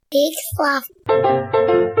Big fluff.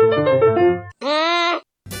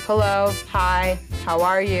 Hello, hi, how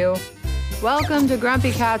are you? Welcome to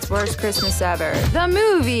Grumpy Cat's Worst Christmas Ever, the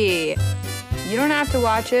movie! You don't have to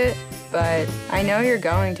watch it, but I know you're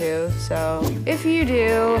going to, so if you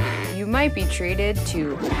do, you might be treated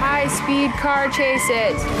to high-speed car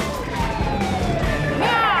chases.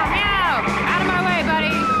 Meow, meow! Out of my way, buddy!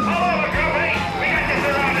 Hello, Grumpy! We got this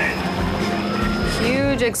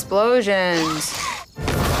surrounded! Huge explosions.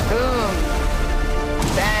 Boom.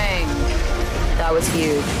 Bang. That was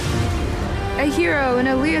huge. A hero in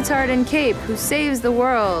a leotard and cape who saves the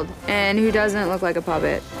world and who doesn't look like a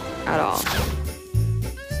puppet at all.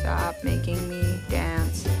 Stop making me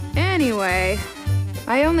dance. Anyway,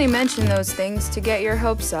 I only mention those things to get your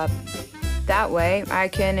hopes up. That way, I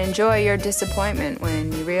can enjoy your disappointment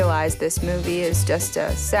when you realize this movie is just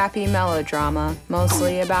a sappy melodrama,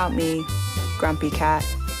 mostly about me, Grumpy Cat.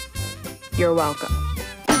 You're welcome.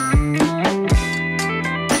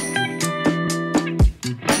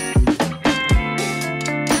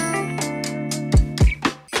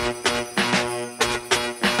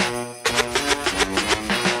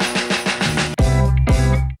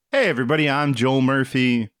 Hey everybody, I'm Joel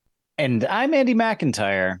Murphy. And I'm Andy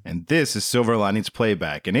McIntyre. And this is Silver Linings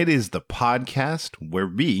Playback. And it is the podcast where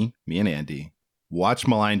me and Andy, watch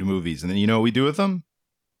maligned movies. And then you know what we do with them?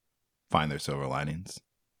 Find their silver linings.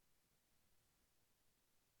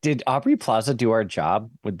 Did Aubrey Plaza do our job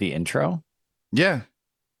with the intro? Yeah.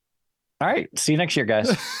 All right. See you next year,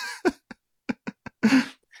 guys.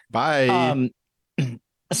 Bye.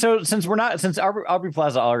 So since Aubrey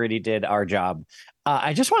Plaza already did our job,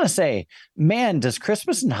 I just want to say, man, does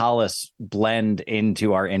Christmas in Hollis blend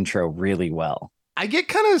into our intro really well? I get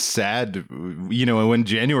kind of sad, when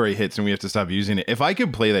January hits and we have to stop using it. If I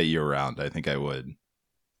could play that year round, I think I would.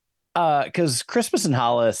 Because Christmas in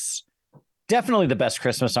Hollis, definitely the best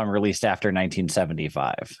Christmas song released after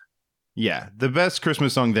 1975. Yeah, the best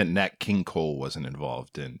Christmas song that Nat King Cole wasn't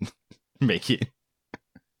involved in making.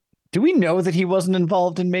 Do we know that he wasn't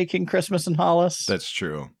involved in making Christmas in Hollis? That's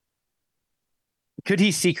true. Could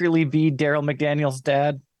he secretly be Daryl McDaniel's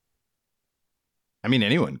dad? I mean,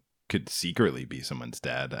 anyone could secretly be someone's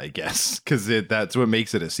dad, I guess, because that's what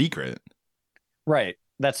makes it a secret. Right.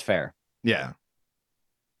 That's fair. Yeah.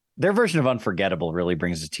 Their version of Unforgettable really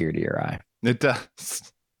brings a tear to your eye. It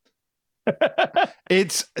does.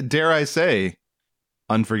 It's, dare I say,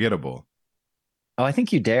 unforgettable. Oh, I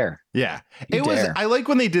think you dare. Yeah. You dare. I like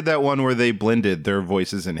when they did that one where they blended their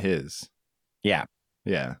voices and his. Yeah.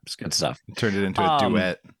 Yeah. It's good stuff. Turned it into a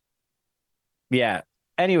duet. Yeah.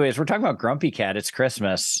 Anyways, we're talking about Grumpy Cat. It's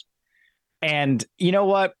Christmas. And you know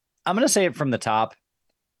what? I'm going to say it from the top.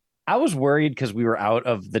 I was worried because we were out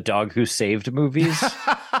of the Dog Who Saved movies.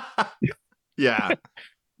 Yeah.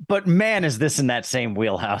 But man, is this in that same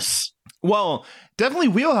wheelhouse? Well, definitely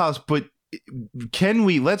wheelhouse, but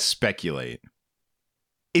let's speculate.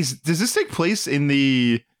 Does this take place in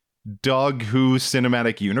the Dog Who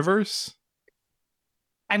cinematic universe?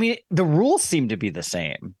 I mean, the rules seem to be the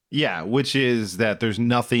same. Yeah, which is that there's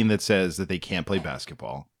nothing that says that they can't play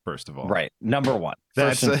basketball, first of all. Right. Number one.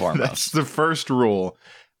 First and foremost. That's the first rule.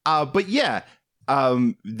 But yeah,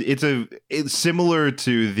 it's similar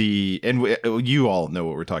to you all know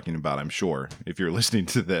what we're talking about, I'm sure, if you're listening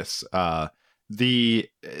to this. The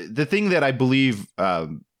thing that I believe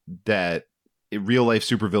that real life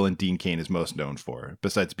supervillain Dean Cain is most known for,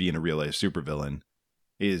 besides being a real life supervillain,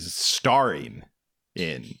 is starring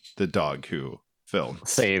in the Dog Who film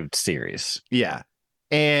Saved series. Yeah.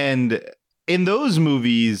 And in those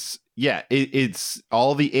movies, yeah, it's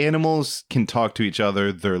all the animals can talk to each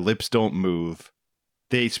other. Their lips don't move.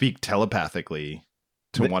 They speak telepathically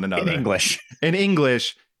to one another. In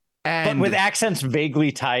English. And but with accents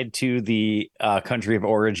vaguely tied to the country of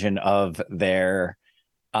origin of their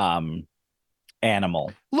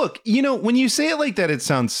animal. Look, when you say it like that, it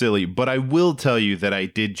sounds silly, but I will tell you that I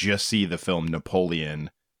did just see the film Napoleon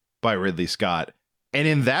by Ridley Scott. And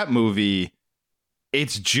in that movie,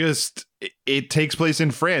 it takes place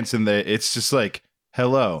in France, and it's just like,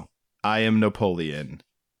 hello, I am Napoleon.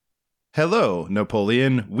 Hello,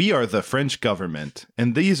 Napoleon. We are the French government,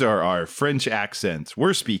 and these are our French accents.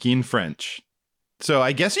 We're speaking French. So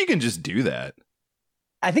I guess you can just do that.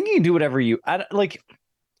 I think you can do whatever like.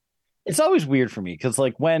 It's always weird for me because,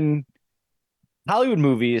 like, when Hollywood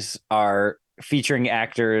movies are featuring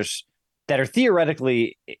actors that are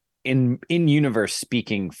theoretically in universe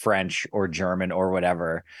speaking French or German or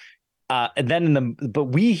whatever, and then but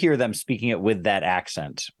we hear them speaking it with that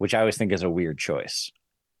accent, which I always think is a weird choice.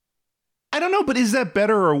 I don't know, but is that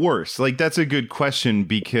better or worse? Like, that's a good question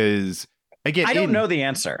because, again, I don't know the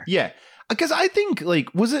answer. Yeah. because I think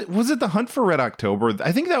like was it The Hunt for Red October?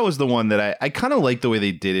 I think that was the one that I kind of like the way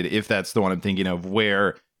they did it, if that's the one I'm thinking of,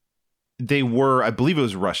 where they were, I believe it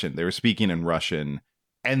was Russian. They were speaking in Russian.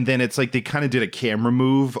 And then it's like they kind of did a camera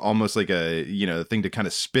move, almost like a, thing to kind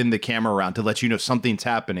of spin the camera around to let you know something's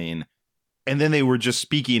happening. And then they were just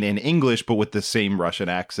speaking in English, but with the same Russian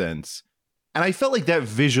accents. And I felt like that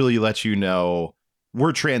visually lets you know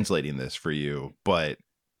we're translating this for you, but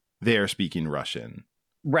they are speaking Russian.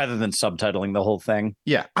 Rather than subtitling the whole thing.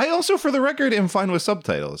 Yeah. I also, for the record, am fine with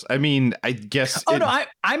subtitles. I mean, I guess.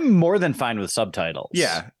 I'm more than fine with subtitles.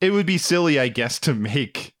 Yeah. It would be silly, I guess, to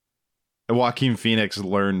make Joaquin Phoenix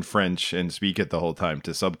learn French and speak it the whole time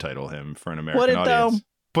to subtitle him for an American audience. Though?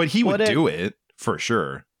 But he would do it for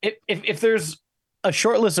sure. If there's a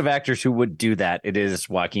short list of actors who would do that, it is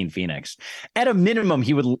Joaquin Phoenix. At a minimum,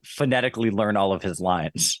 he would phonetically learn all of his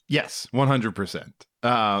lines. Yes, 100%.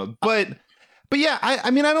 But yeah,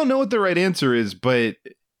 I mean, I don't know what the right answer is, but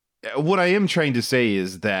what I am trying to say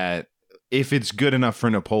is that if it's good enough for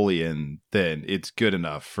Napoleon, then it's good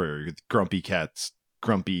enough for Grumpy Cat's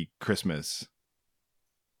Grumpy Christmas.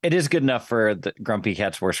 It is good enough for the Grumpy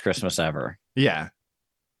Cat's Worst Christmas Ever. Yeah.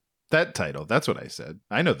 That title. That's what I said.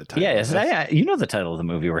 I know the title. Yeah, you know the title of the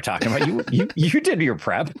movie we're talking about. You did your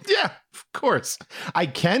prep. Yeah, of course. I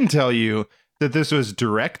can tell you that this was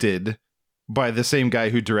directed by the same guy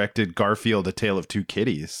who directed Garfield, A Tale of Two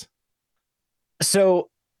Kitties. So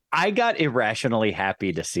I got irrationally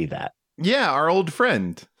happy to see that. Yeah, our old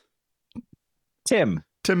friend. Tim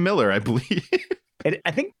Miller, I believe.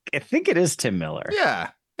 I think it is Tim Miller.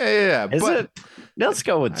 Yeah. Is it? Let's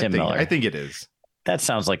go with Tim Miller. I think it is. That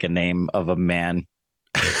sounds like a name of a man.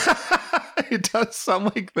 It does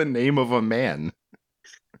sound like the name of a man.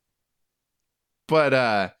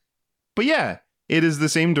 But yeah, it is the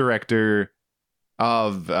same director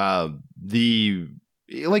of I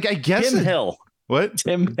guess Tim Hill. What?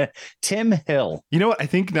 Tim Hill. You know what? I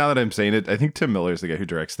think now that I'm saying it, I think Tim Miller is the guy who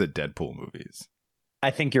directs the Deadpool movies.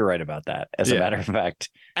 I think you're right about that, as a matter of fact.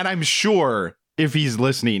 And I'm sure if he's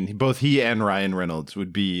listening, both he and Ryan Reynolds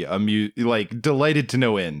would be delighted to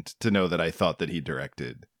no end to know that I thought that he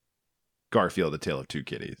directed Garfield, A Tale of Two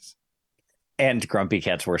Kitties. And Grumpy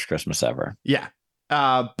Cat's Worst Christmas Ever. Yeah.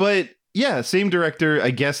 But yeah, same director. I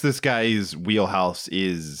guess this guy's wheelhouse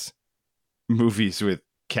is movies with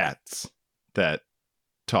cats that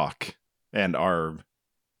talk and are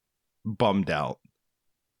bummed out.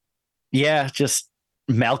 Yeah, just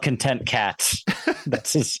malcontent cats.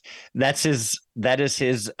 That is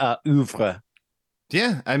his oeuvre.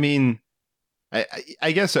 Yeah, I mean,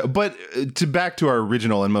 I guess so. But back to our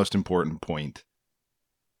original and most important point.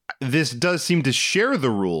 This does seem to share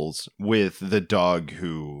the rules with the Dog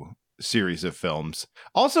Who series of films.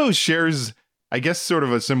 Also shares, I guess, sort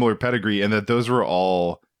of a similar pedigree in that those were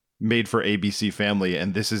all made for ABC Family,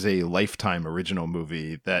 and this is a Lifetime original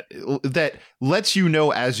movie that lets you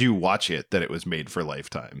know as you watch it that it was made for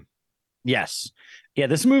Lifetime. Yes. Yeah,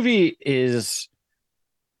 this movie is...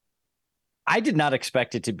 I did not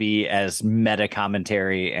expect it to be as meta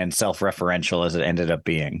commentary and self-referential as it ended up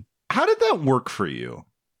being. How did that work for you?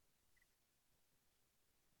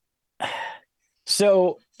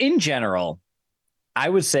 So, in general, I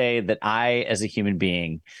would say that I, as a human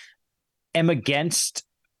being, am against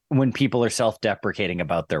when people are self-deprecating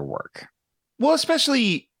about their work. Well,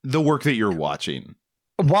 especially the work that you're watching.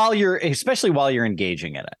 Especially while you're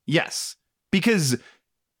engaging in it. Yes, because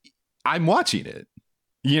I'm watching it.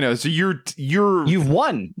 So you've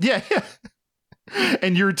won. Yeah.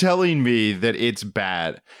 And you're telling me that it's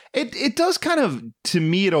bad. It does kind of, to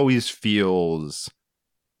me, it always feels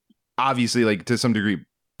obviously like to some degree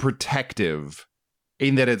protective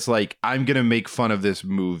in that it's like, I'm going to make fun of this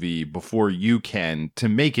movie before you can to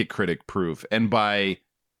make it critic proof. And by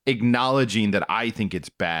acknowledging that I think it's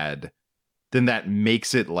bad, then that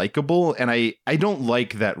makes it likable. And I don't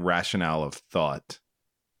like that rationale of thought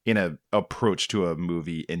in a approach to a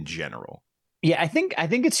movie in general. Yeah, I think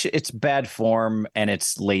it's bad form and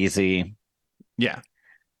it's lazy. Yeah.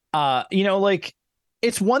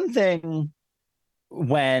 It's one thing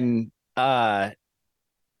when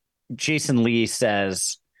Jason Lee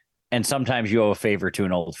says, and sometimes you owe a favor to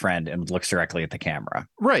an old friend, and looks directly at the camera.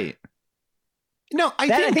 Right. No, I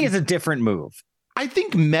think it's a different move. I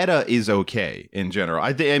think meta is okay in general.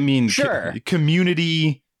 I mean, sure.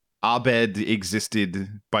 Community, Abed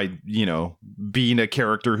existed by, being a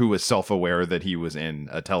character who was self-aware that he was in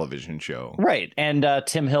a television show. Right. And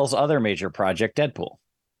Tim Hill's other major project, Deadpool.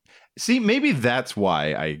 See, maybe that's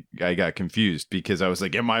why I got confused, because I was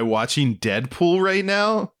like, am I watching Deadpool right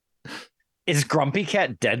now? Is Grumpy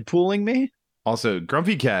Cat Deadpooling me? Also,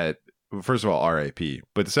 Grumpy Cat first of all, R.I.P.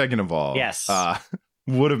 But second of all, Yes.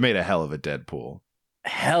 Would have made a hell of a Deadpool.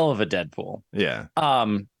 Hell of a Deadpool. Yeah.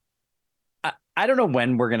 I don't know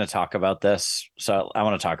when we're going to talk about this, so I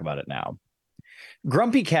want to talk about it now.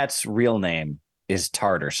 Grumpy Cat's real name is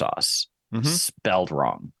Tartar Sauce, spelled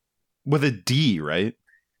wrong. With a D, right?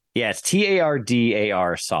 Yeah, it's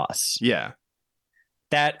Tardar sauce. Yeah.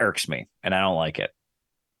 That irks me, and I don't like it.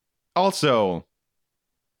 Also,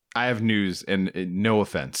 I have news, and no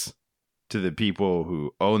offense to the people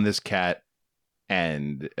who own this cat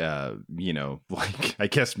and, like, I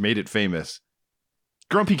guess made it famous.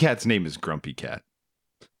 Grumpy Cat's name is Grumpy Cat.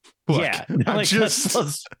 Look, yeah. I'm Like, just,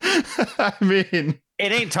 let's, I mean,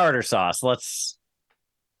 it ain't tartar sauce.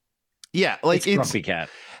 yeah, like it's Grumpy Cat.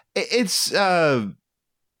 It's, like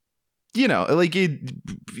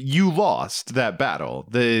you lost that battle.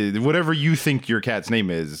 Whatever you think your cat's name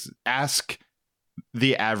is, ask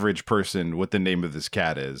the average person what the name of this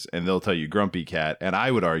cat is, and they'll tell you Grumpy Cat. And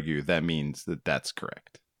I would argue that means that that's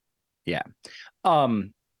correct. Yeah.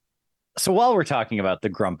 So while we're talking about the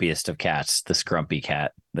grumpiest of cats, this Grumpy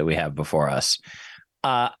Cat that we have before us,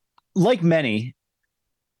 like many,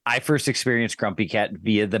 I first experienced Grumpy Cat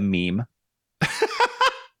via the meme.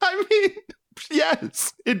 I mean,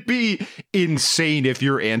 yes, it'd be insane if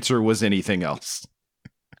your answer was anything else.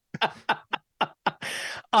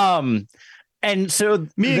 And so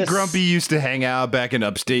me and Grumpy used to hang out back in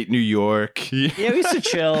upstate New York. Yeah, we used to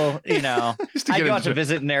chill, I go out to into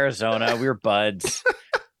visit in Arizona. We were buds.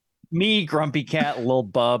 Me, Grumpy Cat, Lil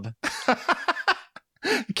Bub.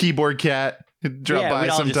 Keyboard Cat drop by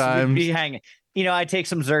sometimes. We'd be hanging. I'd take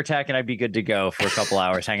some Zyrtec and I'd be good to go for a couple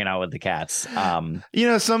hours hanging out with the cats.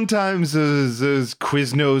 Sometimes those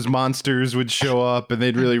Quiznos monsters would show up and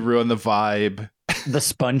they'd really ruin the vibe. The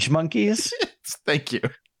sponge monkeys. Thank you.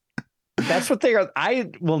 That's what they are.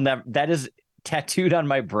 I will never. That is tattooed on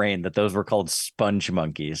my brain that those were called sponge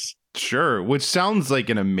monkeys. Sure, which sounds like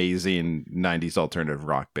an amazing 90s alternative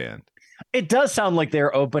rock band. It does sound like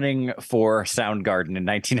they're opening for Soundgarden in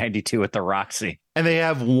 1992 at the Roxy. And they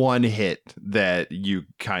have one hit that you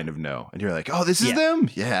kind of know. And you're like, oh, this is them?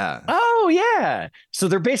 Yeah. Oh, yeah. So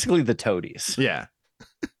they're basically the Toadies. Yeah.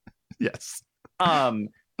 Yes.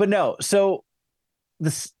 But no, so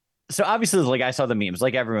obviously, like, I saw the memes,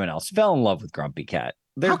 like everyone else, fell in love with Grumpy Cat.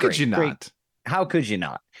 How could you not? How could you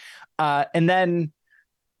not? And then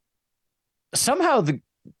somehow the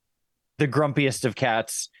grumpiest of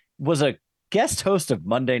cats was a guest host of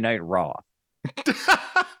Monday Night Raw.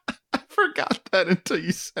 I forgot that until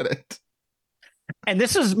you said it. And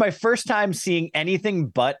this was my first time seeing anything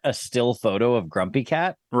but a still photo of Grumpy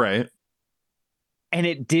Cat. Right. And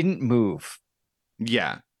it didn't move.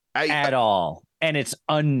 Yeah. At all. And it's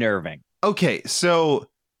unnerving. Okay,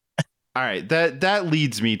 so all right, that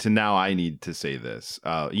leads me to now I need to say this.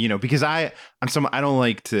 Because I don't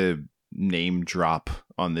like to name drop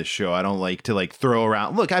on this show. I don't like to throw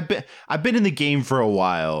around. Look, I've been in the game for a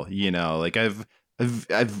while, like I've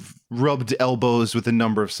rubbed elbows with a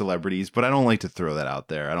number of celebrities, but I don't like to throw that out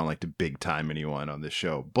there. I don't like to big time anyone on this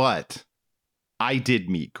show. But I did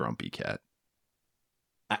meet Grumpy Cat.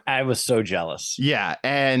 I was so jealous. Yeah,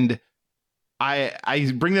 and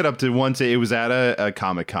I bring that up to once it was at a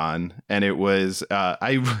Comic-Con, and it was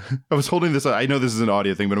I was holding this up. I know this is an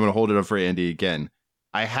audio thing, but I'm going to hold it up for Andy again.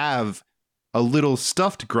 I have a little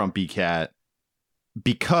stuffed Grumpy Cat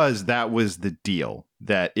because that was the deal,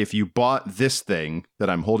 that if you bought this thing that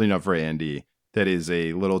I'm holding up for Andy, that is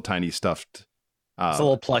a little tiny stuffed it's a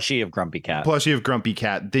little plushie of Grumpy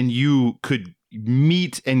Cat, then you could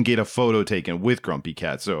meet and get a photo taken with Grumpy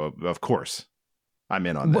Cat. So of course I'm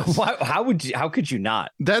in on this. How could you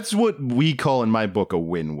not? That's what we call in my book a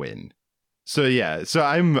win-win. So yeah, so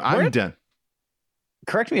I'm done.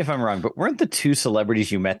 Correct me if I'm wrong, but weren't the two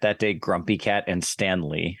celebrities you met that day Grumpy Cat and Stan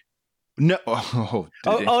Lee? No.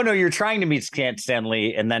 No, you're trying to meet Stan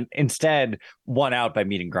Lee and then instead won out by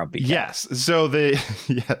meeting Grumpy Cat. Yes. So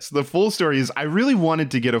the full story is I really wanted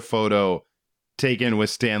to get a photo taken with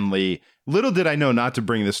Stan Lee. Little did I know not to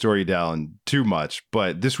bring the story down too much,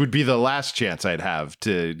 but this would be the last chance I'd have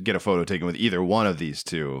to get a photo taken with either one of these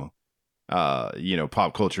two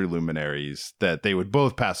pop culture luminaries, that they would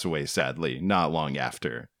both pass away, sadly, not long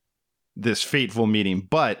after this fateful meeting.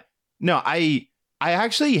 But no, I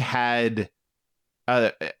actually had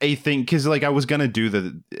a thing, because I was going to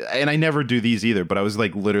do and I never do these either, but I was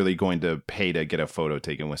literally going to pay to get a photo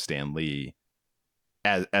taken with Stan Lee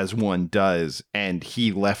as one does. And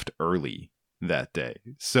he left early that day.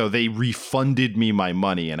 So they refunded me my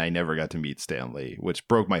money and I never got to meet Stan Lee, which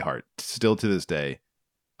broke my heart still to this day.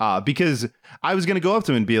 Because I was going to go up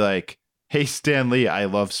to him and be like, hey, Stan Lee, I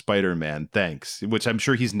love Spider-Man, thanks, which I'm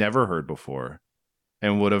sure he's never heard before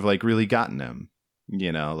and would have like really gotten him,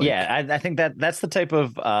 you know? Like, yeah, I think that's the type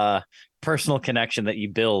of personal connection that you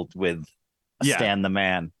build with Stan the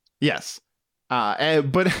Man. Yes.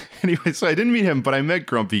 But anyway, so I didn't meet him, but I met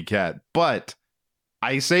Grumpy Cat. But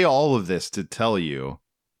I say all of this to tell you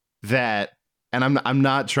that, and I'm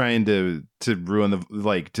not trying to ruin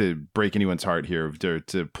to break anyone's heart here,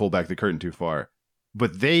 to pull back the curtain too far.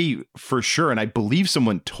 But they, for sure, and I believe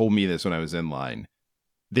someone told me this when I was in line,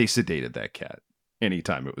 they sedated that cat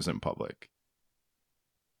anytime it was in public.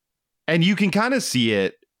 And you can kind of see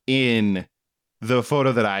it in the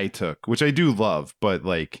photo that I took, which I do love, but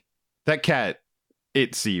like that cat,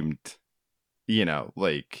 it seemed, you know,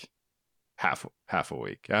 like half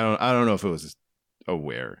awake. I don't know if it was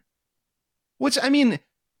aware, which I mean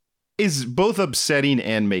is both upsetting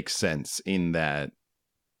and makes sense in that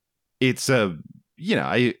it's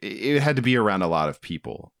it had to be around a lot of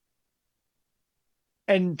people.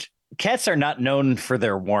 And cats are not known for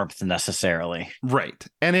their warmth necessarily. Right.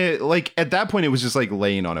 And it like at that point it was just like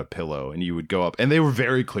laying on a pillow and you would go up, and they were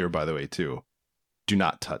very clear, by the way, too. Do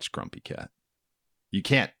not touch Grumpy Cat. You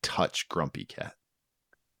can't touch Grumpy Cat.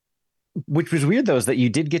 Which was weird, though, is that you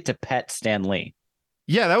did get to pet Stan Lee.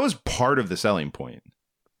 Yeah, that was part of the selling point.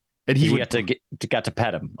 And got to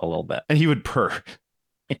pet him a little bit. And he would purr.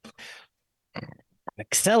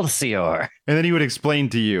 Excelsior. And then he would explain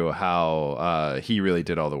to you how he really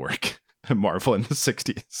did all the work at Marvel in the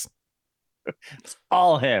 60s. It's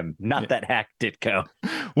all him, not that hack Ditko.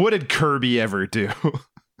 What did Kirby ever do?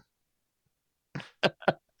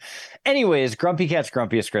 Anyways, Grumpy Cat's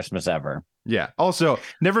grumpiest Christmas ever. Yeah. Also,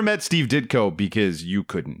 never met Steve Ditko because you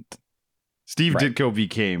couldn't. Steve Ditko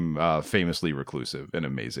became famously reclusive and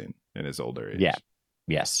amazing in his older age. Yeah.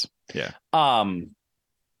 Yes. Yeah.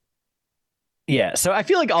 Yeah. So I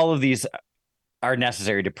feel like all of these are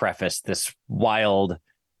necessary to preface this wild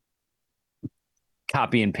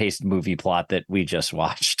copy and paste movie plot that we just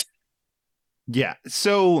watched. Yeah.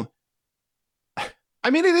 So,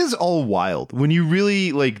 I mean, it is all wild when you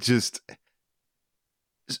really like just.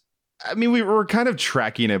 I mean, we were kind of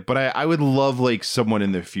tracking it, but I would love like someone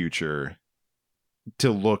in the future to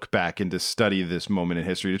look back and to study this moment in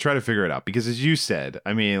history to try to figure it out. Because as you said,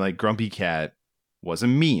 I mean, like Grumpy Cat was a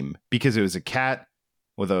meme because it was a cat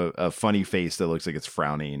with a funny face that looks like it's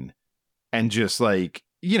frowning. And just like,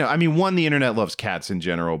 you know, I mean, the internet loves cats in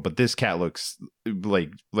general, but this cat looks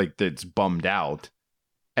like it's bummed out.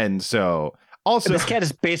 And so also this cat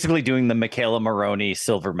is basically doing the Michaela Maroney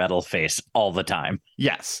silver medal face all the time.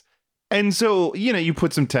 Yes. And so, you know, you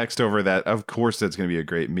put some text over that. Of course, that's going to be a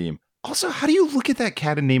great meme. Also, how do you look at that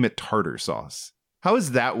cat and name it tartar sauce? How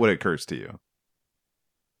is that what occurs to you?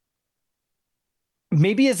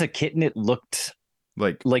 Maybe as a kitten, it looked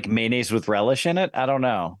like mayonnaise with relish in it. I don't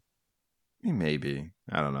know. Maybe.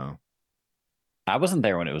 I don't know. I wasn't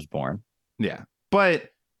there when it was born. Yeah.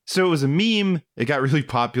 But so it was a meme. It got really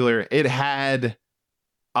popular. It had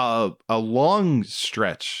a long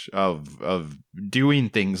stretch of doing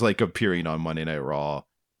things like appearing on Monday Night Raw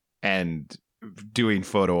and doing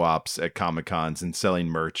photo ops at Comic-Cons and selling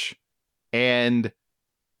merch. And,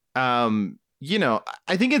 you know,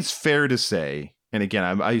 I think it's fair to say, and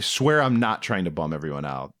again, I swear I'm not trying to bum everyone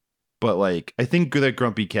out, but like, I think that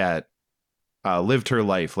Grumpy Cat lived her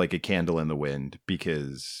life like a candle in the wind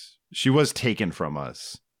because she was taken from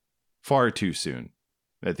us far too soon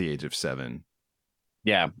at the age of 7.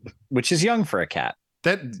 Yeah, which is young for a cat.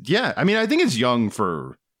 Yeah, I mean, I think it's young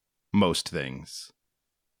for most things.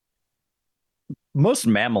 Most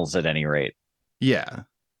mammals, at any rate. Yeah.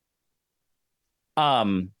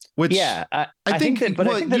 Which yeah, I think that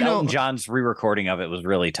Elton John's re-recording of it was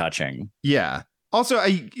really touching. Yeah. Also,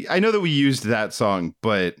 I know that we used that song,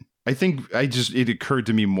 but I think it occurred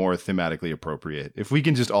to me more thematically appropriate. If we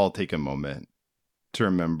can just all take a moment to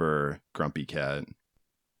remember Grumpy Cat.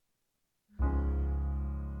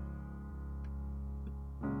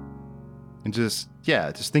 And just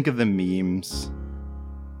think of the memes.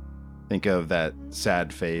 Think of that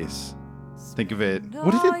sad face. Think of it.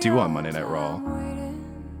 What did it do on Monday Night Raw?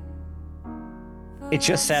 It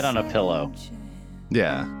just sat on a pillow.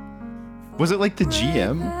 Yeah. Was it like the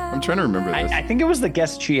GM? I'm trying to remember this. I think it was the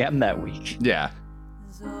guest GM that week. Yeah.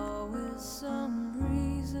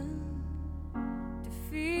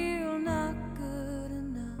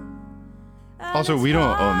 Also, we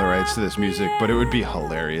don't own the rights to this music, but it would be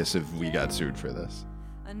hilarious if we got sued for this.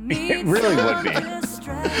 It really would be.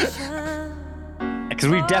 Because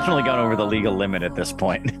we've definitely gone over the legal limit at this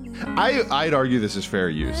point. I'd argue this is fair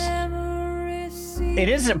use. It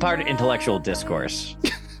isn't part of intellectual discourse.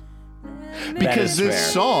 Because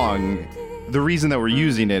this song the reason that we're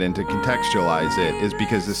using it and to contextualize it is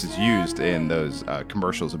because this is used in those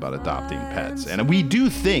commercials about adopting pets. And we do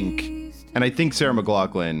think, and I think Sarah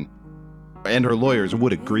McLachlan and her lawyers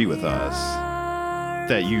would agree with us,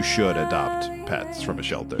 that you should adopt pets from a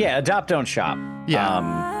shelter. Yeah, adopt, don't shop.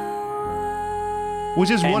 Yeah. Which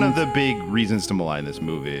is one of the big reasons to malign this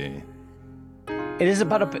movie. It's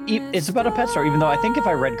about a pet store, even though I think if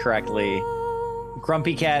I read correctly,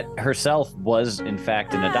 Grumpy Cat herself was in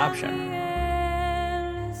fact an adoption.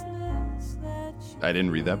 I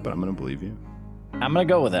didn't read that, but I'm going to believe you. I'm going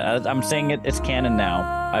to go with it. I'm saying it's canon now.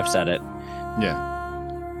 I've said it. Yeah.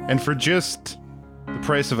 And for just the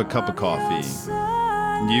price of a cup of coffee,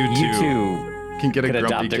 you too can get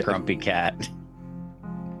adopt a grumpy cat.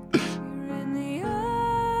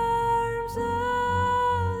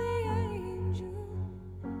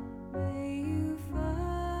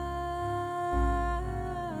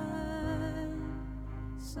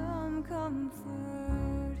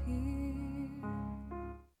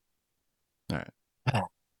 All right.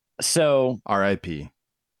 So R.I.P.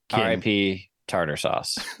 R.I.P. tartar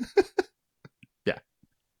sauce. Yeah.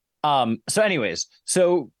 So anyways,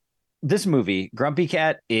 this movie, Grumpy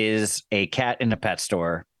Cat, is a cat in a pet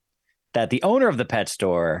store that the owner of the pet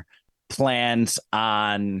store plans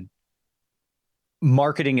on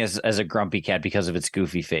marketing as a grumpy cat because of its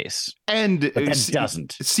goofy face. And it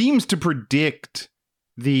doesn't. It seems to predict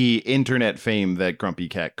the internet fame that Grumpy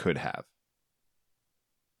Cat could have.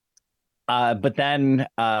 But then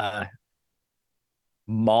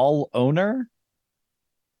mall owner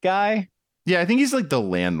guy. Yeah, I think he's like the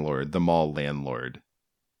landlord, the mall landlord.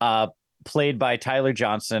 Played by Tyler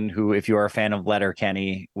Johnson, who, if you are a fan of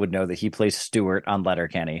Letterkenny, would know that he plays Stuart on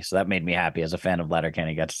Letterkenny. So that made me happy as a fan of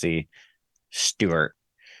Letterkenny. Got to see Stuart.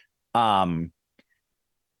 Says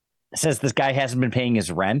this guy hasn't been paying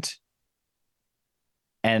his rent.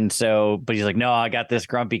 And so, but he's like, no, I got this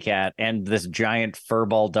grumpy cat and this giant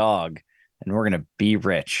furball dog, and we're going to be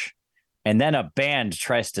rich. And then a band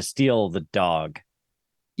tries to steal the dog.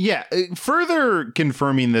 Yeah, further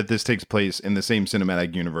confirming that this takes place in the same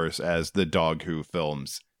cinematic universe as The Dog Who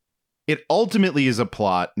films. It ultimately is a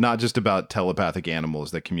plot not just about telepathic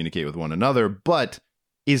animals that communicate with one another, but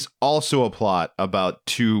is also a plot about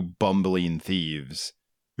two bumbling thieves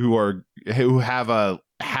who have a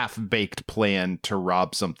half-baked plan to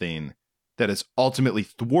rob something that is ultimately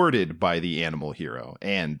thwarted by the animal hero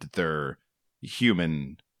and their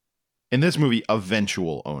human, in this movie,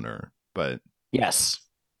 eventual owner. But yes.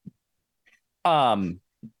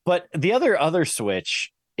 But the other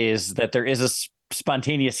switch is that there is a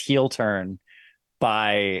spontaneous heel turn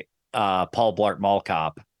by Paul Blart Mall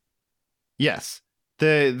Cop. Yes.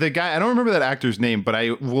 The guy, I don't remember that actor's name, but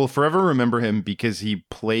I will forever remember him because he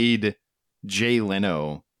played Jay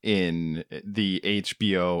Leno in the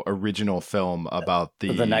HBO original film about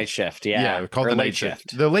the Night Shift. Yeah, called The Night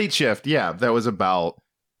Shift. The Late Shift. Yeah, that was about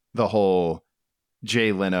the whole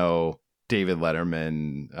Jay Leno, David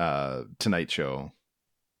Letterman, Tonight Show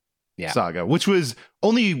saga, which was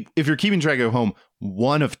only, if you're keeping track at home,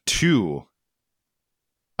 one of two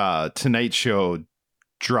Tonight Show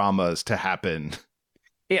dramas to happen.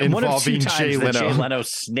 Yeah, one of two times Jay Leno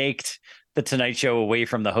snaked the Tonight Show away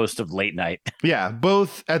from the host of Late Night. Yeah,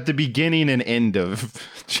 both at the beginning and end of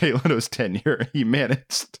Jay Leno's tenure, he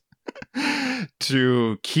managed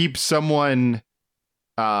to keep someone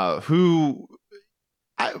who,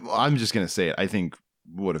 I'm just going to say it, I think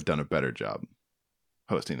would have done a better job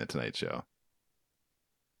hosting the Tonight Show.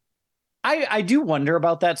 I do wonder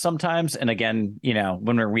about that sometimes. And again,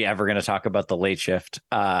 when are we ever going to talk about the Late Shift?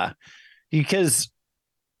 Because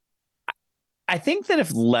I think that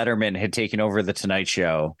if Letterman had taken over the Tonight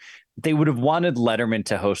Show, they would have wanted Letterman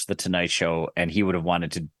to host the Tonight Show, and he would have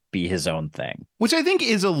wanted to be his own thing. Which I think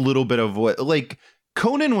is a little bit of what, like,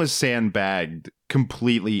 Conan was sandbagged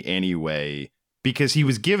completely anyway, because he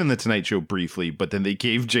was given the Tonight Show briefly, but then they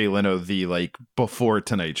gave Jay Leno the, like, before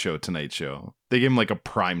Tonight Show. They gave him, like, a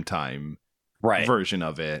primetime version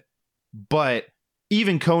of it. But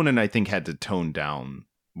even Conan, I think, had to tone down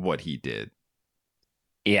what he did.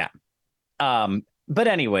 Yeah. But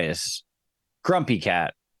anyways, Grumpy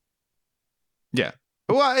Cat. Yeah.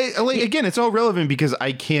 Well, again, it's all relevant because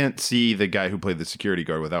I can't see the guy who played the security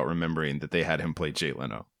guard without remembering that they had him play Jay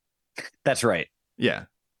Leno. That's right. Yeah.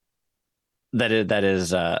 That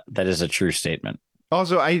is a true statement.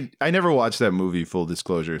 Also, I never watched that movie, full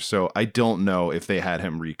disclosure, so I don't know if they had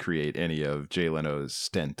him recreate any of Jay Leno's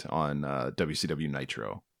stint on WCW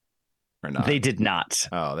Nitro or not. They did not.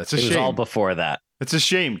 Oh, that's a shame. It was all before that. It's a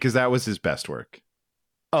shame because that was his best work.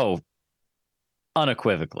 Oh,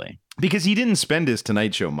 unequivocally. Because he didn't spend his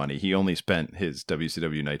Tonight Show money. He only spent his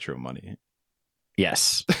WCW Nitro money.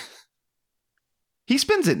 Yes. He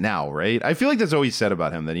spends it now, right? I feel like that's always said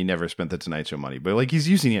about him, that he never spent the Tonight Show money, but like he's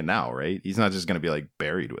using it now, right? He's not just going to be like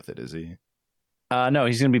buried with it, is he? No,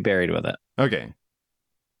 he's going to be buried with it. Okay.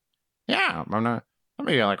 Yeah, I'm not. I'm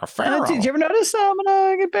gonna be like a pharaoh. Did you ever notice? I'm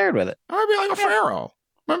going to get buried with it. I'm gonna be like a pharaoh.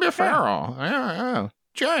 I'm gonna be a pharaoh. Yeah.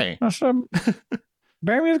 Jay.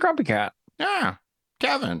 Bury me with a grumpy cat. Yeah.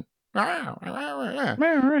 Kevin. Yeah. You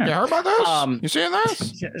heard about this? You seeing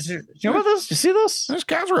this? You know about this? You see this? This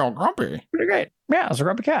cat's real grumpy. Pretty great. Yeah, it's a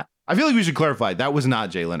grumpy cat. I feel like we should clarify that was not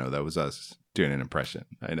Jay Leno. That was us doing an impression.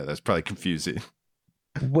 I know that's probably confusing.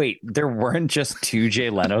 Wait, there weren't just 2 Jay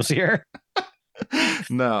Lenos here?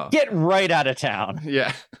 No. Get right out of town.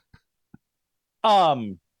 Yeah.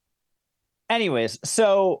 Anyways,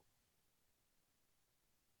 so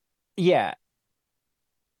yeah.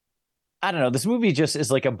 I don't know. This movie just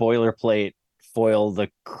is like a boilerplate foil the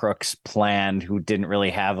crooks plan who didn't really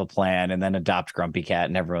have a plan and then adopt Grumpy Cat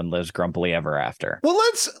and everyone lives grumpily ever after. Well,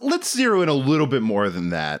 let's zero in a little bit more than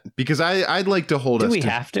that, because I'd like to hold us. Do we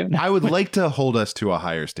have to? I would like to hold us to a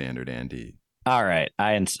higher standard, Andy. All right.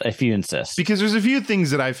 If you insist. Because there's a few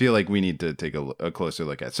things that I feel like we need to take a closer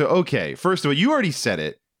look at. So, okay, first of all, you already said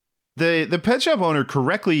it. The pet shop owner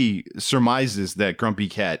correctly surmises that Grumpy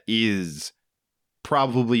Cat is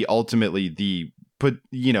probably ultimately the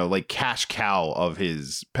cash cow of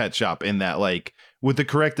his pet shop, in that like with the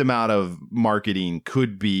correct amount of marketing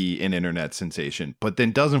could be an internet sensation, but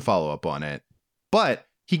then doesn't follow up on it. But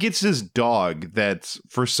he gets this dog that's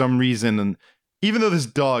for some reason, even though this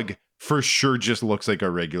dog for sure just looks like a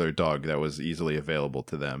regular dog that was easily available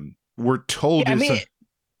to them, we're told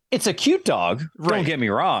it's a cute dog. Right. Don't get me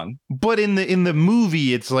wrong. But in the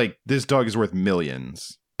movie, it's like this dog is worth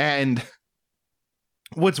millions. And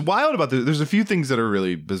what's wild about this, there's a few things that are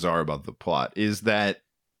really bizarre about the plot, is that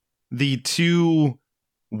the 2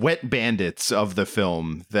 wet bandits of the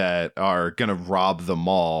film that are going to rob the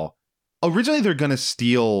mall, originally they're going to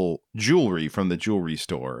steal jewelry from the jewelry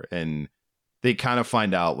store. And they kind of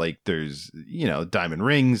find out like there's, diamond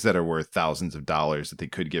rings that are worth thousands of dollars that they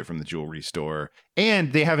could get from the jewelry store.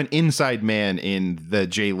 And they have an inside man in the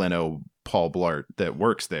Jay Leno, Paul Blart that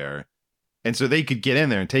works there. And so they could get in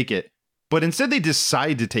there and take it. But instead they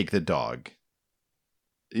decide to take the dog.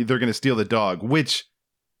 They're going to steal the dog, which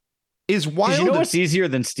is wild. You know what's easier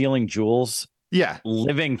than stealing jewels? Yeah.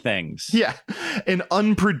 Living things. Yeah. An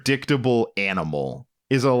unpredictable animal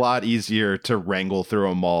is a lot easier to wrangle through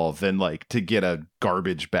a mall than like to get a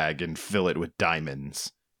garbage bag and fill it with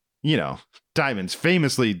diamonds. Diamonds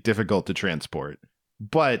famously difficult to transport.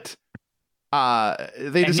 But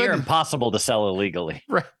they decide they're impossible to sell illegally.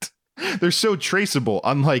 Right. They're so traceable,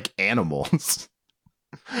 unlike animals.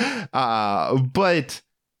 But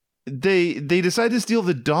they decide to steal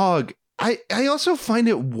the dog. I also find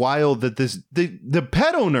it wild that the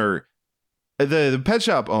pet owner, the pet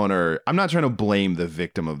shop owner, I'm not trying to blame the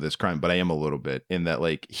victim of this crime, but I am a little bit, in that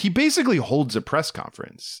like he basically holds a press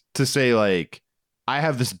conference to say like, I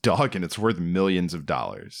have this dog and it's worth millions of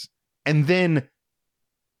dollars, and then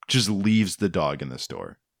just leaves the dog in the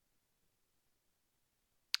store.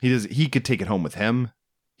 He could take it home with him.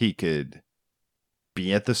 He could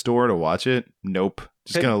be at the store to watch it. Nope.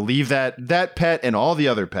 Just going to leave that pet and all the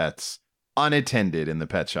other pets unattended in the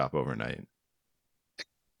pet shop overnight.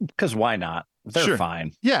 Because why not? They're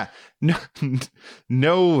fine. Yeah.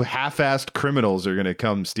 No half-assed criminals are going to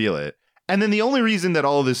come steal it. And then the only reason that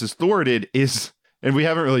all of this is thwarted is, and we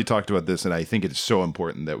haven't really talked about this, and I think it's so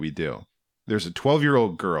important that we do. There's a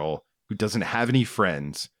 12-year-old girl who doesn't have any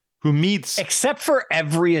friends, who meets... Except for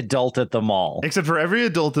every adult at the mall. Except for every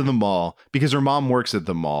adult in the mall, because her mom works at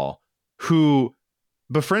the mall, who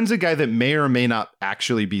befriends a guy that may or may not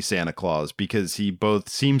actually be Santa Claus, because he both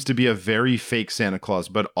seems to be a very fake Santa Claus,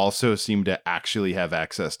 but also seem to actually have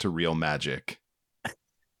access to real magic.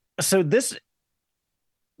 So this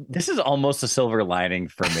is almost a silver lining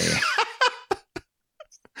for me.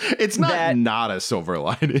 It's not a silver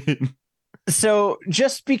lining. So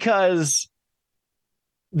just because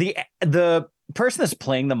the person that's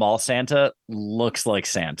playing the mall Santa looks like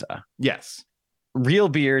Santa. Yes. Real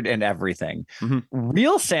beard and everything. Mm-hmm.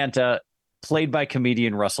 Real Santa played by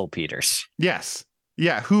comedian Russell Peters. Yes.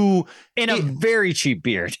 Yeah. Who in a very cheap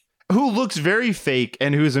beard. Who looks very fake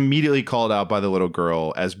and who is immediately called out by the little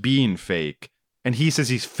girl as being fake. And he says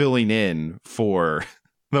he's filling in for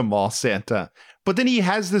the mall Santa. But then he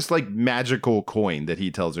has this like magical coin that he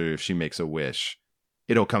tells her if she makes a wish,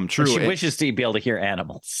 it'll come true. And she wishes to be able to hear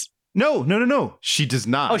animals. No. She does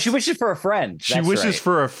not. Oh, she wishes for a friend. She wishes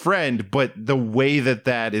for a friend, but the way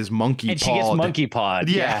that is monkey pawed. And she gets monkey pawed.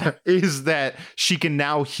 Yeah. Is that she can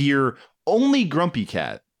now hear only Grumpy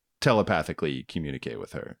Cat telepathically communicate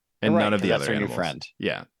with her, and Right, none of the 'cause other that's her new animals. friend.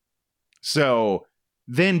 Yeah. So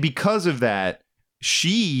then, because of that,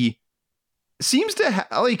 she seems to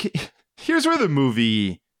like. Here's where the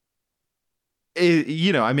movie.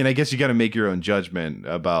 I mean, I guess you got to make your own judgment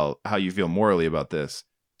about how you feel morally about this.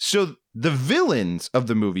 So the villains of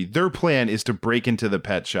the movie, their plan is to break into the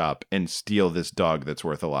pet shop and steal this dog that's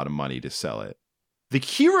worth a lot of money to sell it. The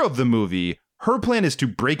hero of the movie, her plan is to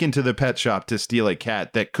break into the pet shop to steal a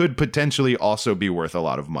cat that could potentially also be worth a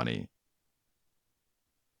lot of money.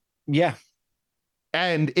 Yeah.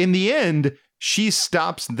 And in the end, she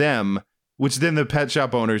stops them, which then the pet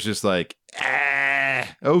shop owner's just like,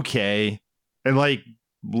 okay. And like,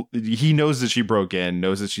 he knows that she broke in,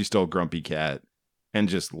 knows that she stole Grumpy Cat, and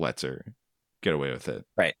just lets her get away with it.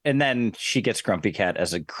 Right. And then she gets Grumpy Cat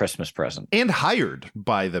as a Christmas present. And hired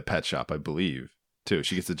by the pet shop, I believe, too.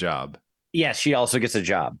 She gets a job. Yes, she also gets a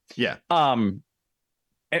job. Yeah. I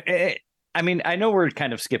mean, I know we're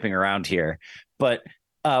kind of skipping around here, but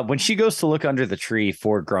when she goes to look under the tree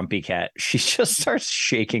for Grumpy Cat, she just starts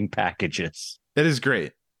shaking packages. It is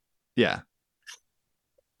great. Yeah.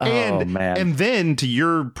 Oh, man. And then to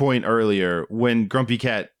your point earlier, when Grumpy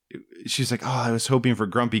Cat, she's like, oh, I was hoping for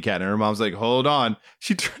Grumpy Cat. And her mom's like, hold on.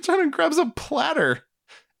 She turns around and grabs a platter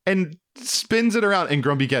and spins it around. And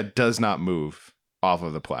Grumpy Cat does not move off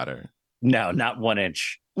of the platter. No, not 1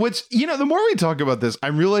 inch. Which, the more we talk about this,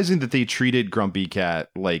 I'm realizing that they treated Grumpy Cat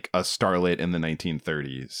like a starlet in the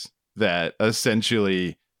 1930s. That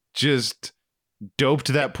essentially just doped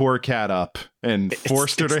that poor cat up and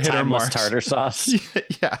forced her to hit her marks. Tartar sauce.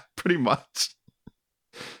 Yeah, pretty much.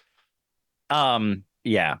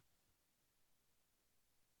 Yeah.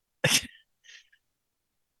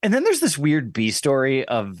 And then there's this weird B story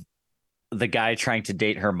of the guy trying to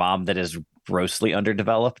date her mom that is grossly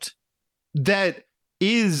underdeveloped. That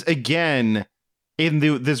is, again, in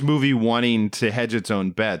this movie wanting to hedge its own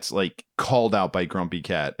bets, like called out by Grumpy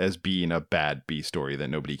Cat as being a bad B story that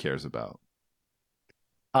nobody cares about.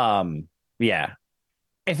 Yeah.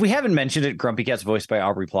 If we haven't mentioned it, Grumpy Cat's voiced by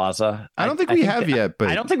Aubrey Plaza. I don't think we have yet, but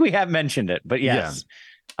I don't think we have mentioned it, but yes.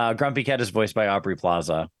 Yeah. Grumpy Cat is voiced by Aubrey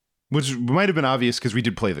Plaza. Which might have been obvious because we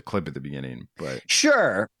did play the clip at the beginning, but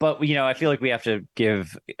sure. But I feel like we have to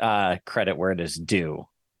give credit where it is due.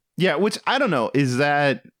 Yeah, which I don't know.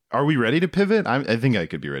 Are we ready to pivot? I think I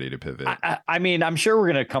could be ready to pivot. I mean, I'm sure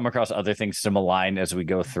we're going to come across other things to malign as we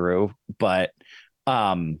go through, but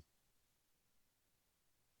I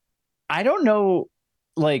don't know.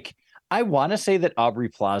 Like, I want to say that Aubrey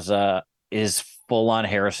Plaza is full on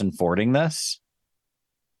Harrison Fording this.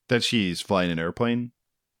 That she's flying an airplane?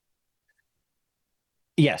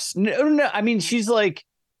 Yes. No, I mean, she's like,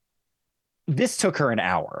 this took her an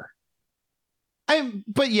hour.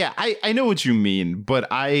 But yeah, I know what you mean, but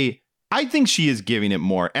I think she is giving it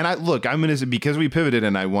more. And I'm going to say, because we pivoted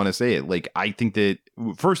and I want to say it, like, I think that,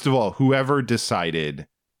 first of all, whoever decided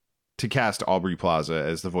to cast Aubrey Plaza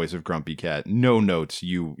as the voice of Grumpy Cat, no notes,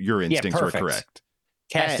 your instincts were correct.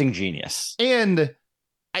 Casting genius. And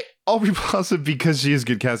Aubrey Plaza, because she is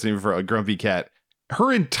good casting for a Grumpy Cat,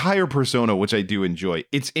 her entire persona, which I do enjoy,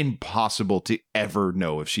 it's impossible to ever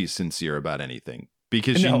know if she's sincere about anything.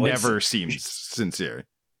 Because she never seems sincere.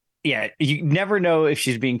 Yeah, you never know if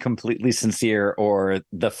she's being completely sincere or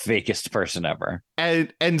the fakest person ever.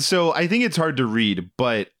 And so I think it's hard to read,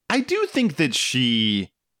 but I do think that she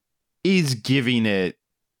is giving it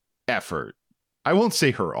effort. I won't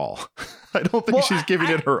say her all. I don't think she's giving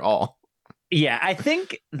it her all. Yeah, I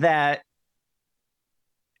think that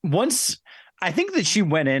she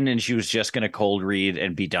went in and she was just going to cold read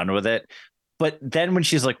and be done with it. But then when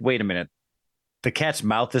she's like, wait a minute, the cat's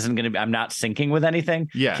mouth isn't going to be, I'm not syncing with anything.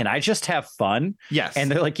 Yeah. Can I just have fun? Yes. And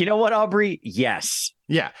they're like, you know what, Aubrey? Yes.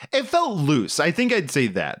 Yeah. It felt loose. I think I'd say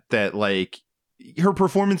that like her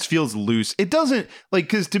performance feels loose. It doesn't like,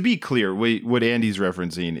 because to be clear, what Andy's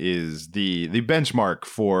referencing is the benchmark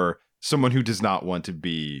for someone who does not want to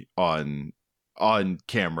be on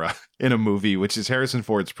camera in a movie, which is Harrison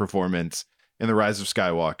Ford's performance in The Rise of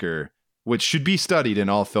Skywalker, which should be studied in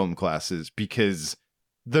all film classes because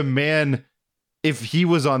the man, if he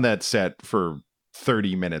was on that set for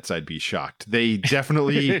 30 minutes, I'd be shocked. They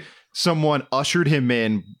definitely, someone ushered him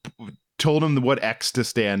in, told him what X to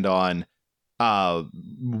stand on.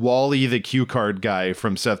 Wally, the cue card guy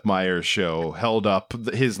from Seth Meyers' show, held up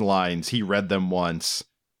his lines. He read them once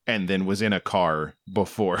and then was in a car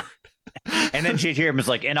before. And then J.J. Abrams was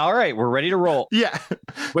like, and all right, we're ready to roll. Yeah.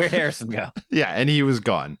 Where'd Harrison go? Yeah, and he was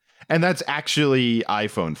gone. And that's actually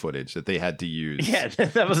iPhone footage that they had to use. Yeah,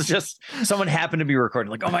 that was just someone happened to be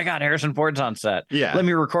recording. Like, oh my God, Harrison Ford's on set. Yeah. Let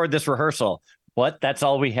me record this rehearsal. What? That's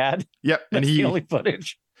all we had? Yep. That's the only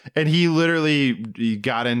footage. And he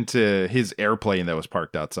got into his airplane that was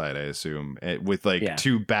parked outside, I assume, with like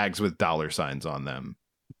 2 bags with dollar signs on them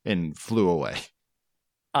and flew away.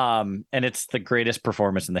 And it's the greatest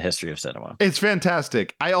performance in the history of cinema. It's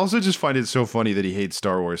fantastic. I also just find it so funny that he hates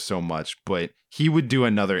Star Wars so much, but he would do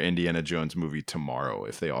another Indiana Jones movie tomorrow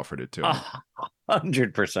if they offered it to him.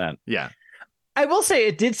 100%. Yeah. I will say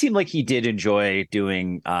it did seem like he did enjoy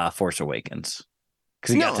doing Force Awakens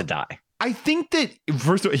because he got to die. I think that,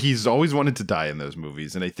 first of all, he's always wanted to die in those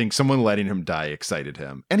movies, and I think someone letting him die excited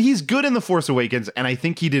him. And he's good in The Force Awakens, and I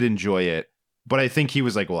think he did enjoy it, but I think he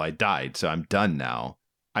was like, well, I died, so I'm done now.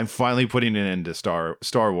 I'm finally putting an end to Star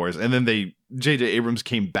Wars. And then J.J. Abrams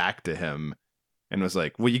came back to him and was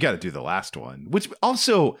like, well, you got to do the last one, which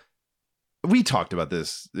also, we talked about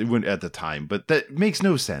this at the time, but that makes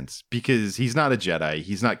no sense because he's not a Jedi.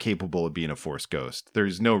 He's not capable of being a Force ghost.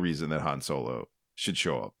 There's no reason that Han Solo should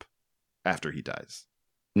show up after he dies.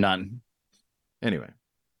 None. Anyway,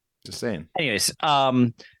 just saying. Anyways,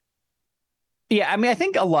 yeah, I mean, I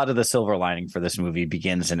think a lot of the silver lining for this movie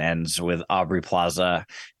begins and ends with Aubrey Plaza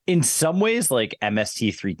in some ways like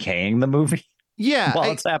MST3King the movie. Yeah.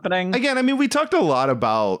 While it's happening. Again, I mean, we talked a lot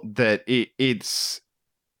about that it's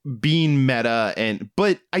being meta,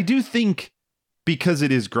 but I do think because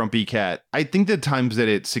it is Grumpy Cat, I think the times that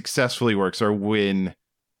it successfully works are when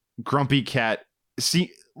Grumpy Cat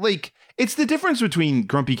it's the difference between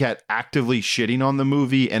Grumpy Cat actively shitting on the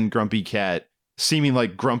movie and Grumpy Cat seeming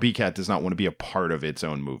like Grumpy Cat does not want to be a part of its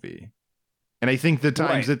own movie. And I think the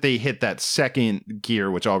times that they hit that second gear,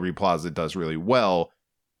 which Aubrey Plaza does really well,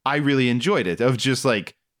 I really enjoyed it. Of just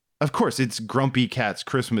like, of course, it's Grumpy Cat's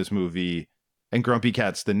Christmas movie and Grumpy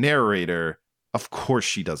Cat's the narrator. Of course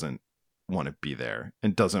she doesn't want to be there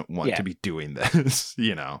and doesn't want to be doing this,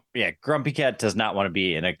 you know? Yeah, Grumpy Cat does not want to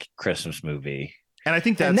be in a Christmas movie. And I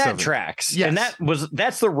think that tracks. Yes. And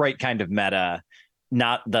that's the right kind of meta,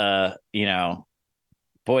 not the,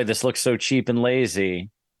 boy, this looks so cheap and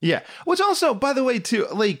lazy. Yeah. Which also, by the way, too,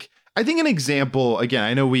 like, I think an example, again,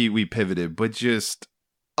 I know we pivoted, but just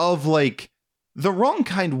of like the wrong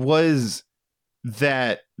kind was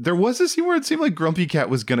that there was a scene where it seemed like Grumpy Cat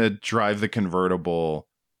was going to drive the convertible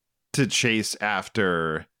to chase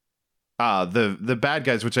after the bad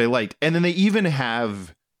guys, which I liked. And then they even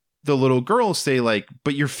have the little girl say like,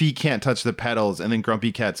 but your feet can't touch the pedals. And then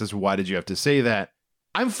Grumpy Cat says, why did you have to say that?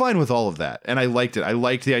 I'm fine with all of that. And I liked it. I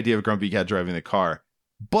liked the idea of Grumpy Cat driving the car.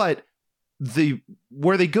 But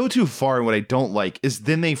where they go too far and what I don't like is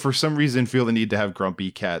then they, for some reason, feel the need to have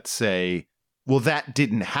Grumpy Cat say, well, that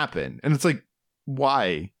didn't happen. And it's like,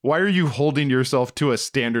 why? Why are you holding yourself to a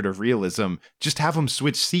standard of realism? Just have them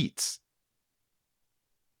switch seats.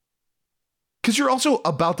 Because you're also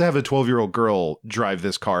about to have a 12-year-old girl drive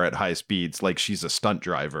this car at high speeds like she's a stunt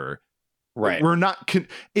driver. Right. We're not...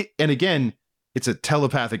 and again, it's a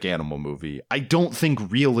telepathic animal movie. I don't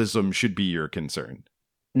think realism should be your concern.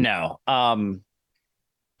 No. And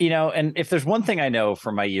if there's one thing I know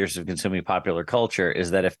from my years of consuming popular culture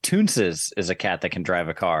is that if Toonces is a cat that can drive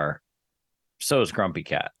a car, so is Grumpy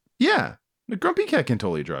Cat. Yeah. The Grumpy Cat can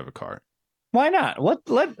totally drive a car. Why not?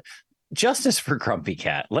 Let justice for Grumpy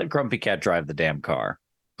Cat. Let Grumpy Cat drive the damn car.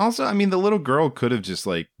 Also, I mean, the little girl could have just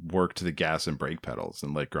like worked the gas and brake pedals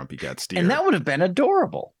and let Grumpy Cat steer. And that would have been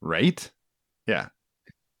adorable. Right? Yeah.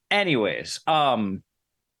 Anyways, like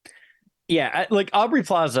Aubrey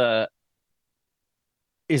Plaza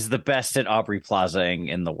is the best at Aubrey Plazaing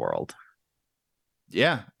in the world.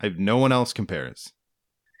 Yeah, no one else compares.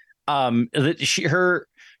 Her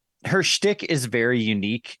shtick is very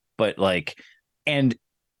unique, but and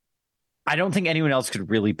I don't think anyone else could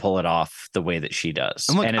really pull it off the way that she does.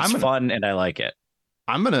 And it's fun, and I like it.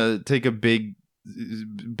 I'm gonna take a big,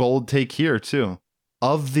 bold take here too.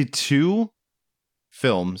 Of the two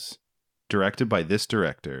films directed by this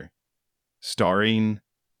director, starring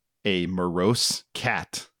a morose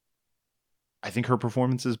cat, I think her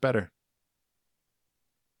performance is better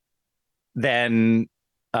than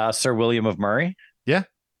Sir William of Murray. Yeah,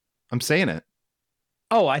 I'm saying it.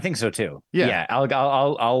 Oh, I think so too. Yeah.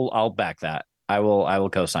 I'll back that. I will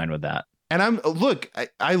co-sign with that. And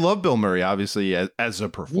I love Bill Murray, obviously, as a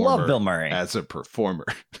performer. Love Bill Murray as a performer.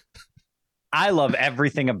 I love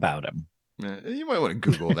everything about him. You might want to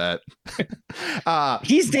Google that.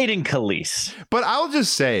 He's dating Khalees. But I'll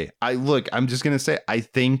just say, I'm just going to say, I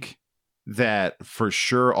think that for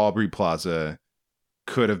sure Aubrey Plaza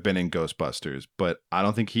could have been in Ghostbusters, but I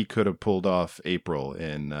don't think he could have pulled off April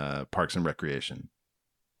in Parks and Recreation.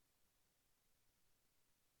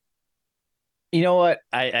 You know what?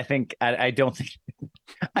 I don't think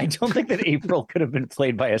that April could have been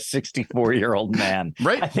played by a 64-year-old man.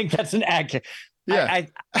 Right. I think that's an accurate. Yeah.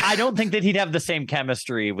 I don't think that he'd have the same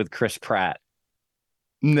chemistry with Chris Pratt.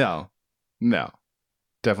 No,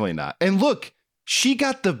 definitely not. And look, she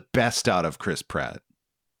got the best out of Chris Pratt.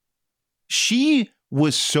 She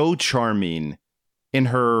was so charming in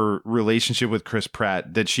her relationship with Chris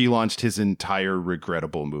Pratt that she launched his entire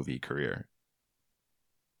regrettable movie career.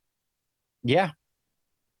 Yeah.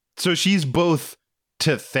 So she's both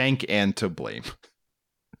to thank and to blame.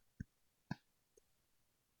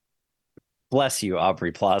 Bless you,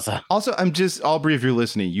 Aubrey Plaza. Also, Aubrey, if you're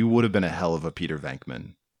listening, you would have been a hell of a Peter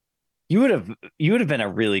Venkman. You would have been a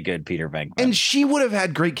really good Peter Venkman. And she would have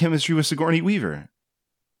had great chemistry with Sigourney Weaver.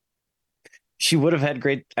 She would have had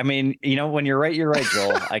great. I mean, when you're right,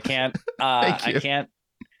 Joel. I can't. I can't.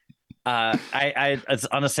 It's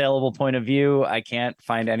unassailable point of view. I can't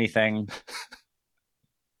find anything.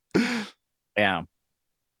 Yeah.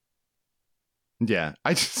 Yeah.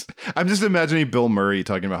 I'm just imagining Bill Murray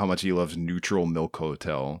talking about how much he loves Neutral Milk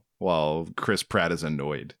Hotel while Chris Pratt is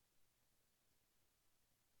annoyed.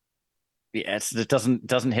 Yeah, it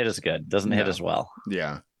doesn't hit as good. Doesn't hit as well.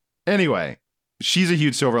 Yeah. Anyway, she's a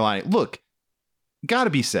huge silver lining. Look, gotta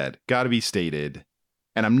be said, gotta be stated.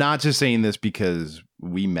 And I'm not just saying this because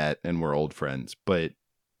we met and we're old friends, but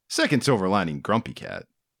second silver lining, Grumpy Cat.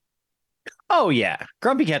 Oh yeah,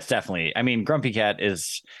 Grumpy Cat's definitely. I mean, Grumpy Cat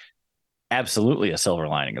is absolutely a silver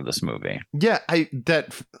lining of this movie. Yeah, I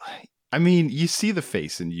mean, you see the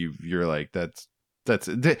face and you're like, the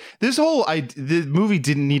movie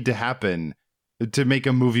didn't need to happen to make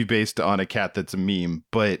a movie based on a cat that's a meme.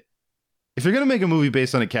 But if you're going to make a movie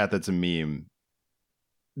based on a cat that's a meme,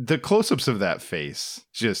 the close-ups of that face,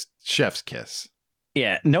 just chef's kiss.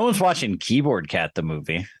 Yeah, no one's watching Keyboard Cat, the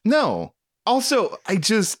movie. No. Also,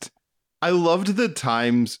 I loved the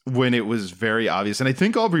times when it was very obvious. And I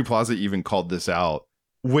think Aubrey Plaza even called this out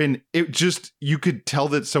when you could tell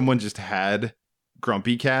that someone just had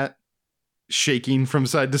Grumpy Cat shaking from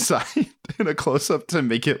side to side in a close-up to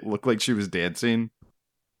make it look like she was dancing.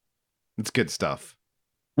 It's good stuff.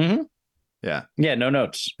 Mm-hmm. Yeah. Yeah, no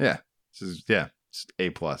notes. Yeah. It's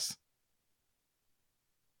A+.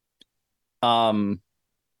 I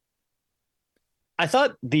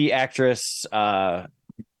thought the actress, I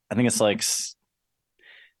think it's like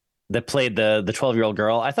that played the 12-year-old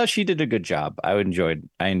girl. I thought she did a good job. I enjoyed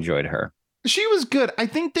her. She was good. I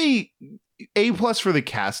think A+ for the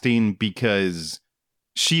casting because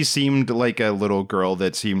she seemed like a little girl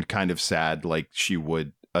that seemed kind of sad, like she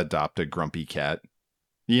would adopt a grumpy cat.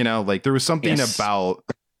 Like there was something about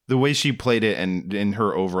the way she played it and in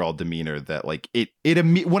her overall demeanor that like it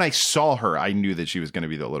when I saw her, I knew that she was going to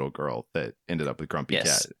be the little girl that ended up with Grumpy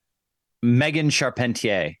Cat. Megan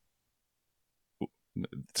Charpentier.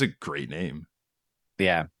 It's a great name.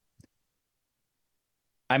 Yeah.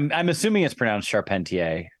 I'm assuming it's pronounced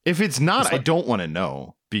Charpentier. If it's not, I don't want to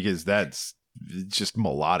know because that's just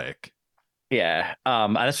melodic. Yeah.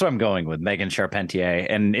 That's what I'm going with, Megan Charpentier.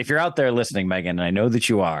 And if you're out there listening, Megan, and I know that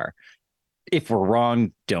you are, if we're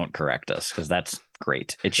wrong, don't correct us because that's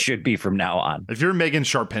great. It should be from now on. If you're Megan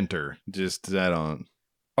Charpenter, just I don't.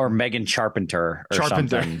 Or Megan Charpenter or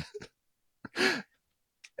something.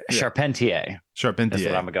 Charpentier. Charpentier. That's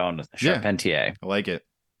what I'm going with. Charpentier. Yeah, I like it.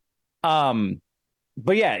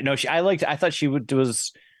 But yeah, no, I thought she did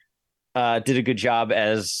a good job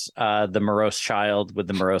as the morose child with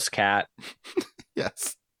the morose cat.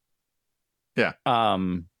 Yes. Yeah. I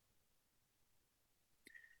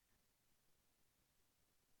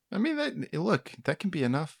mean, that can be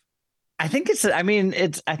enough. I think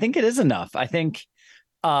it is enough. I think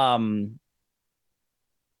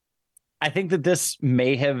that this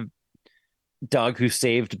may have Dog Who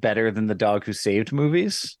Saved better than the Dog Who Saved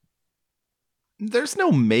movies. There's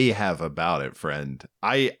no may have about it, friend.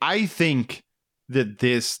 I think that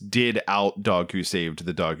this did out Dog Who Saved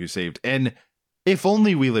the Dog Who Saved. And if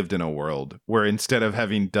only we lived in a world where instead of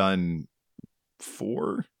having done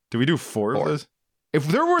 4, do we do 4 of those? If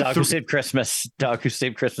there were Dog Who Saved Christmas, Dog Who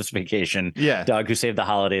Saved Christmas Vacation, Dog Who Saved the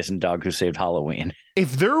Holidays, and Dog Who Saved Halloween.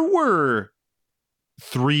 If there were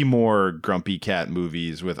 3 more Grumpy Cat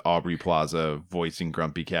movies with Aubrey Plaza voicing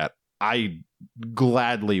Grumpy Cat, I'd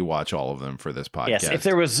gladly watch all of them for this podcast. Yes, if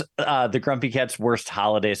there was the Grumpy Cat's worst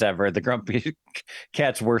holidays ever, the Grumpy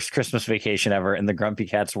Cat's worst Christmas Vacation ever, and the Grumpy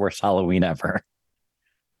Cat's worst Halloween ever.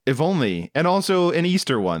 If only. And also an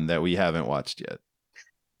Easter one that we haven't watched yet.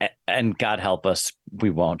 And God help us, we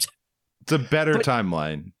won't. It's a better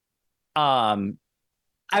timeline.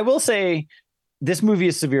 I will say this movie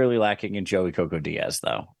is severely lacking in Joey Coco Diaz,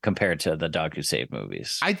 though, compared to the Dog Who Saved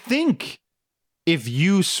movies. I think if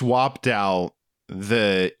you swapped out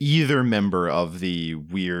the either member of the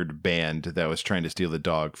weird band that was trying to steal the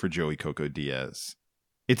dog for Joey Coco Diaz.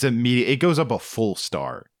 It's immediate. It goes up a full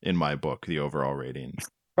star in my book, the overall rating.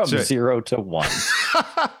 From 0 to 1.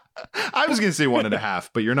 I was going to say 1.5,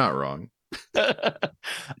 but you're not wrong.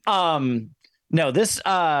 No, this,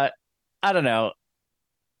 I don't know.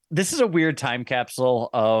 This is a weird time capsule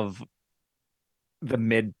of the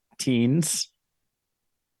mid-teens.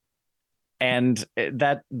 And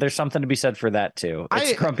that there's something to be said for that, too.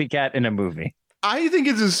 It's Grumpy Cat in a movie. I think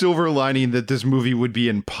it's a silver lining that this movie would be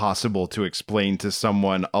impossible to explain to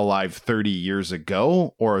someone alive 30 years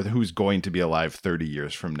ago or who's going to be alive 30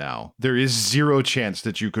 years from now. There is zero chance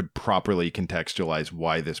that you could properly contextualize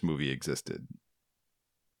why this movie existed.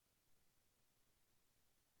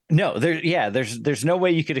 No, there's no way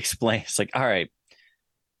you could explain. It's like, all right,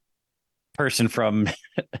 person from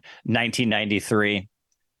 1993.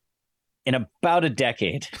 In about a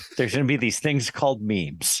decade, there's going to be these things called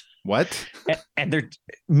memes. What? And they're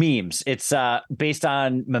memes. It's based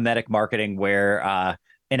on mimetic marketing where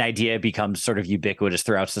an idea becomes sort of ubiquitous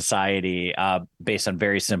throughout society based on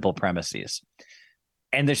very simple premises.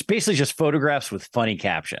 And there's basically just photographs with funny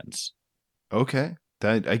captions. Okay.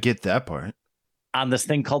 I get that part. On this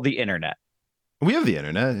thing called the internet. We have the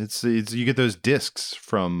internet. It's you get those discs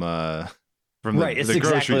from the, right. It's the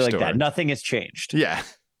exactly grocery like store. that. Nothing has changed. Yeah.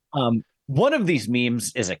 One of these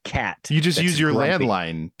memes is a cat. You just use your grumpy.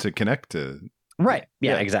 landline to connect to. Right.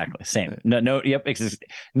 Yeah, exactly. Same. No. Yep.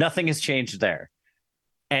 Nothing has changed there.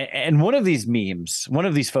 And one of these memes, one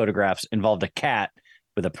of these photographs involved a cat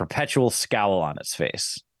with a perpetual scowl on its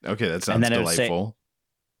face. Okay. That sounds delightful.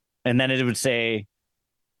 And then it would say,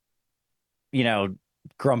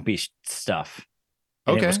 grumpy stuff.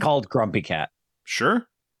 And okay. It was called Grumpy Cat. Sure.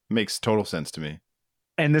 Makes total sense to me.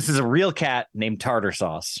 And this is a real cat named Tartar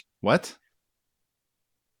Sauce. What?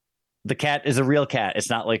 The cat is a real cat. It's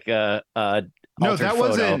not like a no, that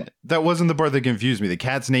wasn't the part that confused me. The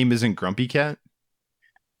cat's name isn't Grumpy Cat?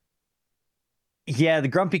 Yeah, the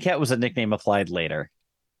Grumpy Cat was a nickname applied later.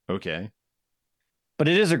 Okay. But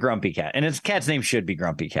it is a Grumpy Cat, and its cat's name should be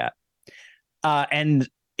Grumpy Cat. And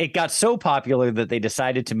it got so popular that they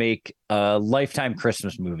decided to make a Lifetime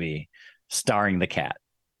Christmas movie starring the cat.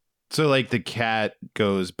 So, like, the cat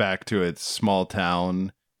goes back to its small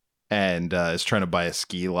town and is trying to buy a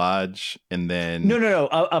ski lodge, and then... No.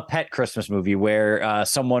 A pet Christmas movie where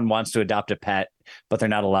someone wants to adopt a pet, but they're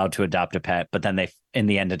not allowed to adopt a pet, but then they, in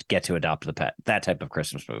the end, get to adopt the pet. That type of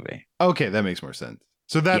Christmas movie. Okay, that makes more sense.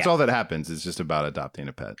 So that's all that happens. It's just about adopting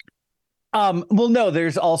a pet. Well, no,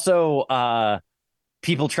 there's also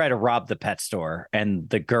people try to rob the pet store, and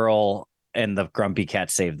the girl and the Grumpy Cat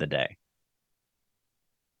save the day.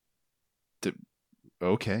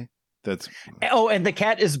 Okay. And the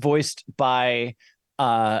cat is voiced by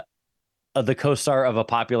the co-star of a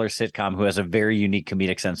popular sitcom who has a very unique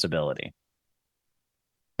comedic sensibility.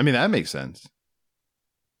 I mean, that makes sense.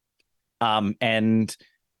 And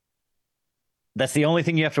that's the only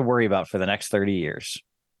thing you have to worry about for the next 30 years.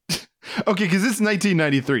 Okay, because it's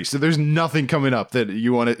 1993, so there's nothing coming up that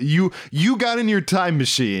you want to... You got in your time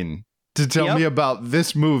machine to tell me about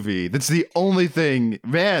this movie. That's the only thing.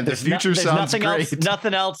 Man, the future sounds great.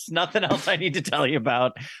 Nothing else I need to tell you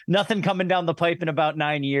about. Nothing coming down the pipe in about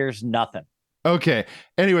 9 years. Nothing. Okay.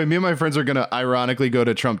 Anyway, me and my friends are going to ironically go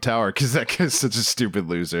to Trump Tower because that guy's such a stupid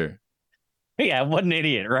loser. Yeah, what an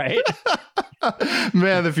idiot, right?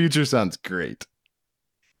 Man, the future sounds great.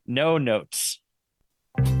 No notes.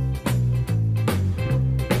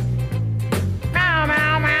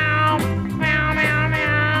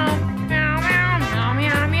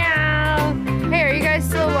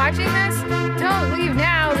 Still watching this? Don't leave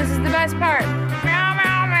now. This is the best part. Meow,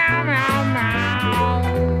 meow, meow, meow, meow. Meow,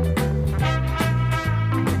 meow,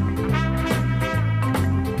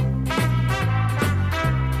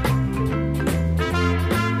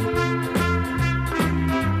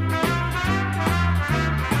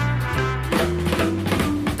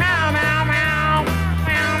 meow.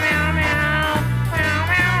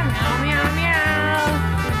 Meow, meow, meow.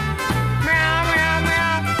 Meow, meow,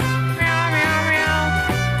 meow, meow, meow.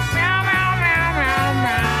 Meow, meow, meow. Meow, meow, meow. Meow, meow, meow, meow,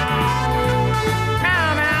 meow. Meow,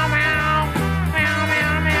 meow, meow. Meow,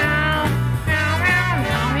 meow, meow. Meow,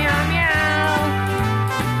 meow, meow, meow, meow. Meow, meow,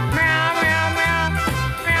 meow.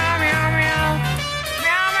 Meow, meow, meow.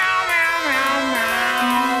 Meow, meow, meow,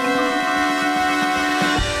 meow,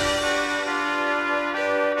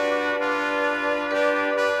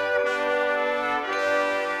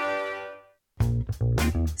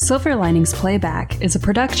 Silver Linings Playback is a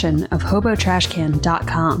production of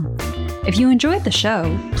HoboTrashCan.com. If you enjoyed the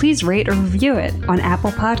show, please rate or review it on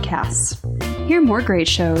Apple Podcasts. Hear more great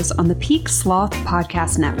shows on the Peak Sloth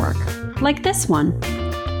Podcast Network, like this one.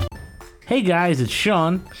 Hey guys, it's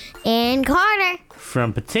Sean And Carter.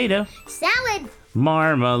 from Potato Salad.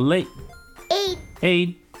 Marmalade.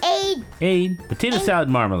 Aid. Potato Salad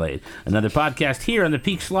Marmalade. Another podcast here on the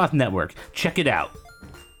Peak Sloth Network. Check it out.